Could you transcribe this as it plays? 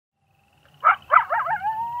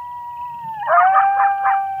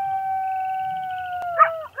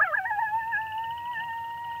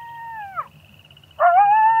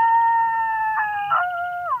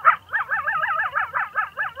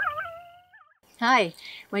Hi,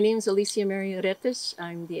 my name is Alicia Retes.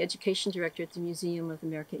 I'm the Education Director at the Museum of the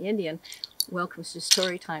American Indian. Welcome to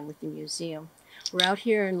Storytime with the museum. We're out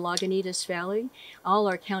here in Lagunitas Valley. All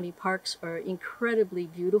our county parks are incredibly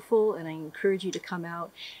beautiful, and I encourage you to come out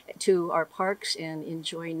to our parks and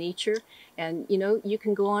enjoy nature. And you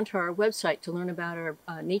can go onto our website to learn about our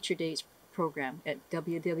Nature Days program at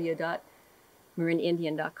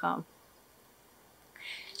www.marinindian.com.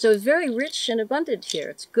 So it's very rich and abundant here.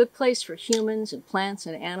 It's a good place for humans and plants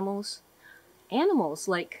and animals. Animals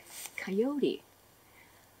like coyote.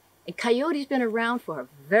 And coyote's been around for a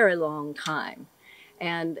very long time.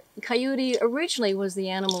 And coyote originally was the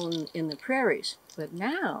animal in the prairies. But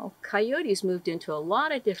now, coyote's moved into a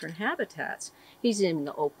lot of different habitats. He's in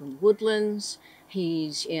the open woodlands.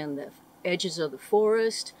 He's in the edges of the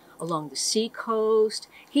forest, along the seacoast.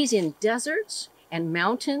 He's in deserts and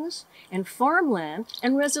mountains and farmland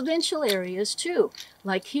and residential areas too,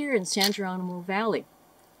 like here in San Geronimo Valley.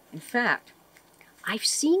 In fact, I've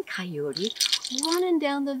seen coyote running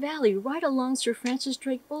down the valley right along Sir Francis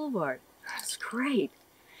Drake Boulevard. That's great.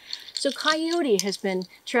 So coyote has been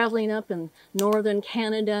traveling up in northern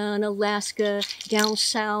Canada and Alaska, down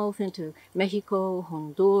south into Mexico,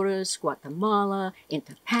 Honduras, Guatemala,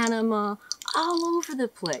 into Panama, all over the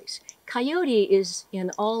place. Coyote is in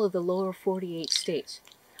all of the lower 48 states.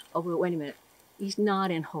 Oh, but wait a minute. He's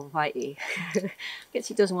not in Hawaii. I guess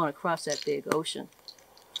he doesn't want to cross that big ocean.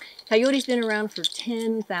 Coyote's been around for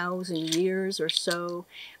 10,000 years or so,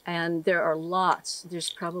 and there are lots. There's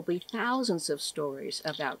probably thousands of stories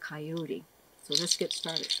about coyote. So let's get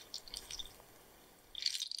started.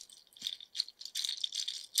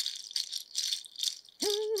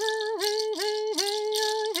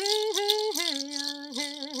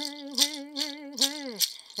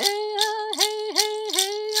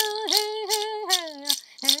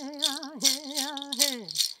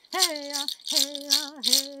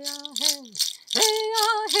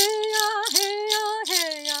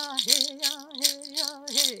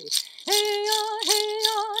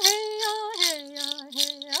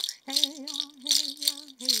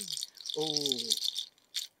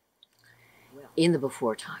 In the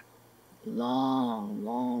before time,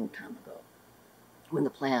 long time ago, when the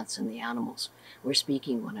plants and the animals were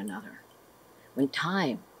speaking one another, when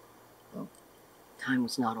time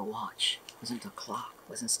was not a watch, wasn't a clock,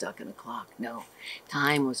 wasn't stuck in a clock. No,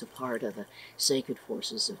 time was a part of the sacred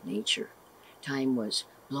forces of nature. Time was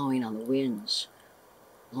blowing on the winds,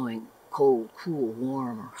 blowing cold, cool,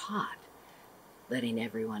 warm, or hot, letting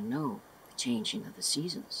everyone know the changing of the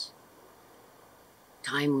seasons.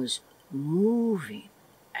 Time was moving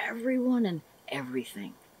everyone and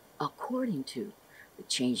everything according to the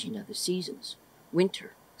changing of the seasons: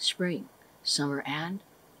 winter, spring, summer, and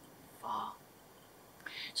fall.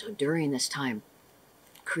 So during this time,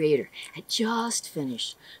 Creator had just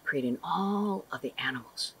finished creating all of the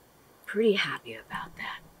animals. Pretty happy about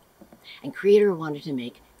that. And Creator wanted to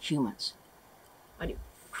make humans. But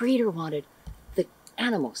Creator wanted the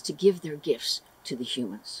animals to give their gifts to the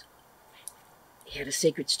humans. He had a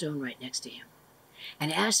sacred stone right next to him.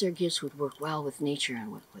 And as their gifts would work well with nature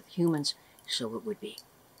and with humans, so it would be.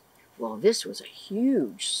 Well, this was a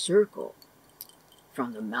huge circle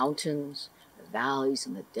from the mountains, the valleys,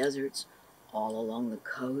 and the deserts, all along the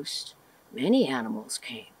coast. Many animals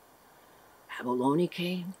came. Abalone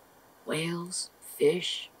came, whales,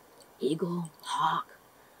 fish, eagle, hawk.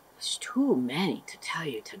 There's too many to tell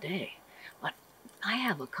you today, but I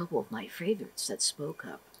have a couple of my favorites that spoke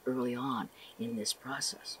up early on in this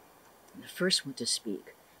process. And the first one to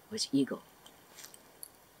speak was eagle.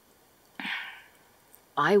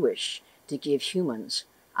 I wish to give humans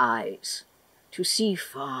eyes to see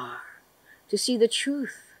far, to see the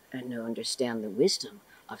truth and to understand the wisdom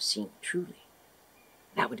of seeing truly.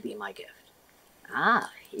 That would be my gift.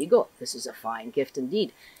 Ah, eagle, this is a fine gift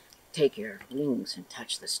indeed. Take your wings and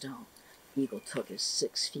touch the stone. Eagle took his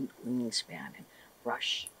 6 feet wingspan and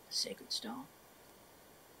brushed the sacred stone.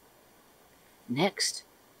 Next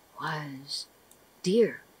was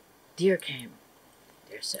deer. Deer came.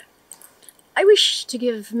 Deer said, I wish to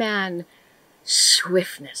give man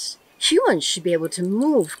swiftness. Humans should be able to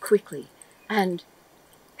move quickly, and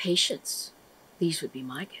patience. These would be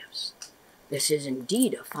my gifts. This is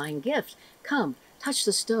indeed a fine gift. Come, touch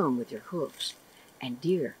the stone with your hooves. And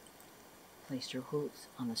deer placed her hooves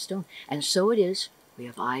on the stone. And so it is. We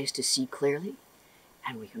have eyes to see clearly,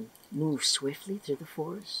 and we can move swiftly through the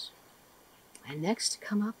forest. And next to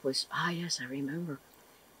come up was, yes, I remember,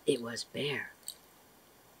 it was bear.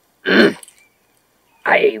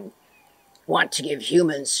 I want to give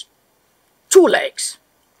humans 2 legs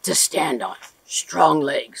to stand on. Strong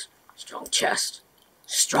legs, strong chest,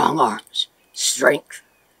 strong arms, strength.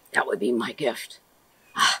 That would be my gift.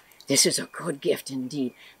 Ah, this is a good gift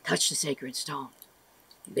indeed. Touch the sacred stone.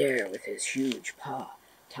 Bear with his huge paw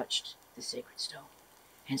touched the sacred stone.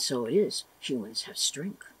 And so it is, humans have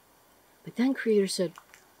strength. But then Creator said,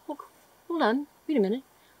 hold on, wait a minute.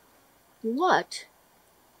 What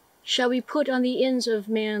shall we put on the ends of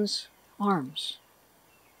man's arms?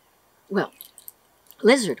 Well,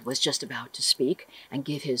 Lizard was just about to speak and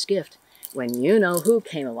give his gift when you know who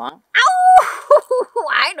came along. Oh,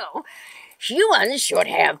 I know. Humans should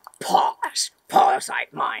have paws. Paws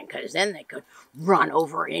like mine, because then they could run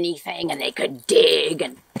over anything and they could dig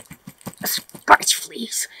and scratch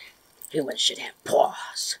fleas. Humans should have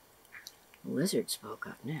paws. The Lizard spoke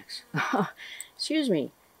up next. Excuse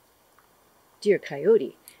me, dear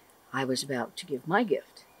Coyote, I was about to give my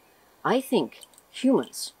gift. I think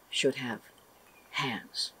humans should have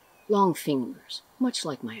hands, long fingers, much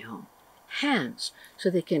like my own. Hands, so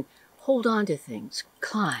they can hold on to things,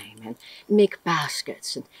 climb, and make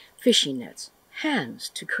baskets and fishing nets. Hands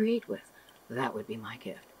to create with. That would be my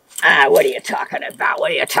gift. Ah, what are you talking about?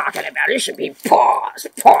 What are you talking about? It should be paws,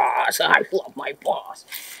 paws. I love my paws.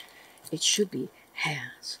 It should be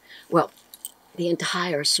hands. Well, the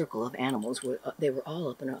entire circle of animals, they were all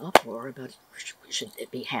up in an uproar about, should it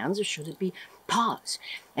be hands or should it be paws?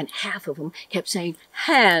 And half of them kept saying,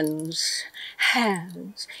 hands,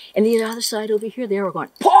 hands. And the other side over here, they were going,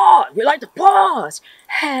 paws, we like the paws,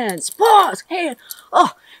 hands, paws, hands.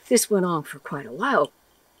 Oh, this went on for quite a while.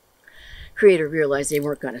 Creator realized they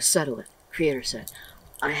weren't going to settle it. Creator said,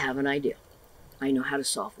 I have an idea. I know how to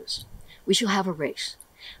solve this. We shall have a race.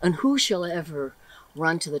 And who shall ever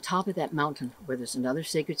run to the top of that mountain where there's another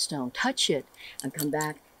sacred stone, touch it, and come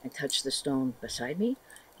back and touch the stone beside me,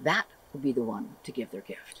 that will be the one to give their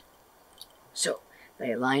gift. So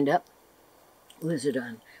they lined up, Lizard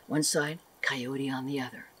on one side, Coyote on the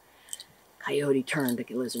other. Coyote turned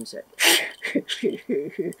to Lizard and said,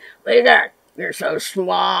 Lizard, you're so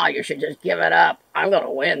small, you should just give it up. I'm going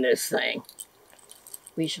to win this thing.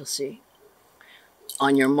 We shall see.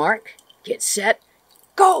 On your mark, get set,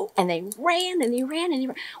 go! And they ran and they ran and they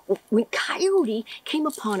ran. When Coyote came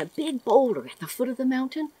upon a big boulder at the foot of the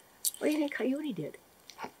mountain, what do you think Coyote did?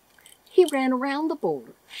 He ran around the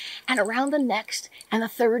boulder and around the next and the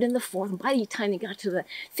third and the fourth. And by the time he got to the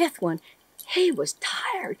fifth one, he was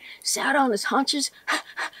tired, sat on his haunches,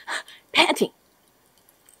 panting.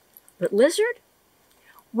 But Lizard,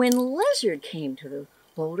 when Lizard came to the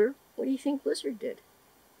boulder, what do you think Lizard did?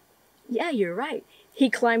 Yeah, you're right. He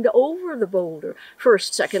climbed over the boulder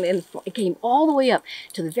first, second, and came all the way up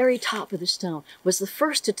to the very top of the stone, was the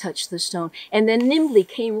first to touch the stone, and then nimbly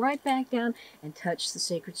came right back down and touched the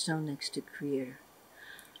sacred stone next to Creator.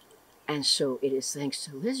 And so it is thanks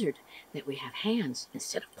to Lizard that we have hands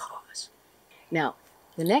instead of paws. Now,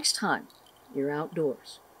 the next time you're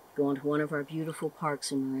outdoors, going to one of our beautiful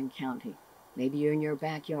parks in Marin County, maybe you're in your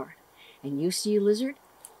backyard, and you see a lizard,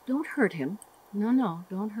 don't hurt him. No,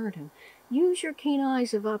 don't hurt him. Use your keen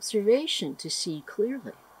eyes of observation to see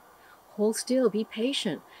clearly. Hold still, be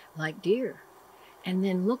patient, like deer, and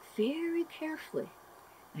then look very carefully,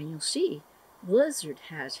 and you'll see the lizard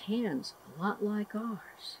has hands a lot like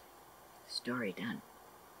ours. Story done.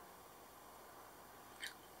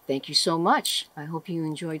 Thank you so much. I hope you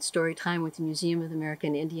enjoyed Story Time with the Museum of the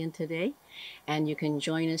American Indian today. And you can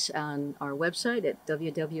join us on our website at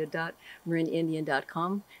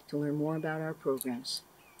www.marinindian.com to learn more about our programs.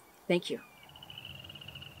 Thank you.